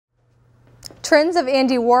Trends of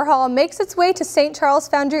Andy Warhol makes its way to St. Charles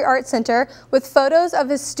Foundry Art Center with photos of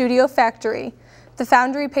his studio factory. The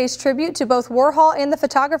Foundry pays tribute to both Warhol and the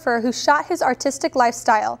photographer who shot his artistic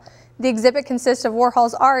lifestyle. The exhibit consists of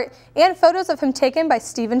Warhol's art and photos of him taken by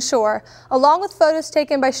Stephen Shore. Along with photos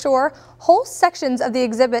taken by Shore, whole sections of the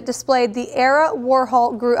exhibit displayed the era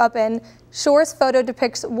Warhol grew up in. Shore's photo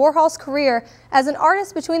depicts Warhol's career as an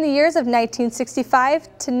artist between the years of 1965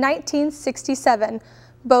 to 1967.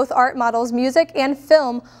 Both art models, music, and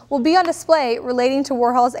film will be on display relating to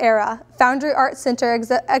Warhol's era. Foundry Art Center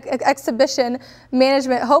exhibition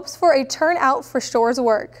management hopes for a turnout for Shore's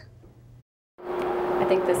work. I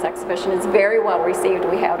think this exhibition is very well received.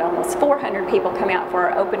 We had almost 400 people come out for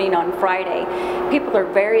our opening on Friday. People are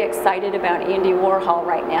very excited about Andy Warhol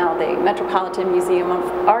right now. The Metropolitan Museum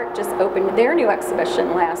of Art just opened their new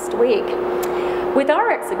exhibition last week. With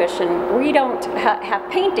our exhibition, we don't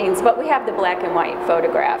have paintings, but we have the black and white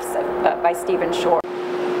photographs by Stephen Shore.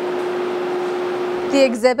 The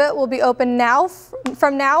exhibit will be open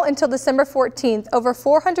from now until December 14th. Over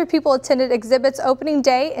 400 people attended exhibit's opening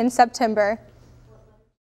day in September.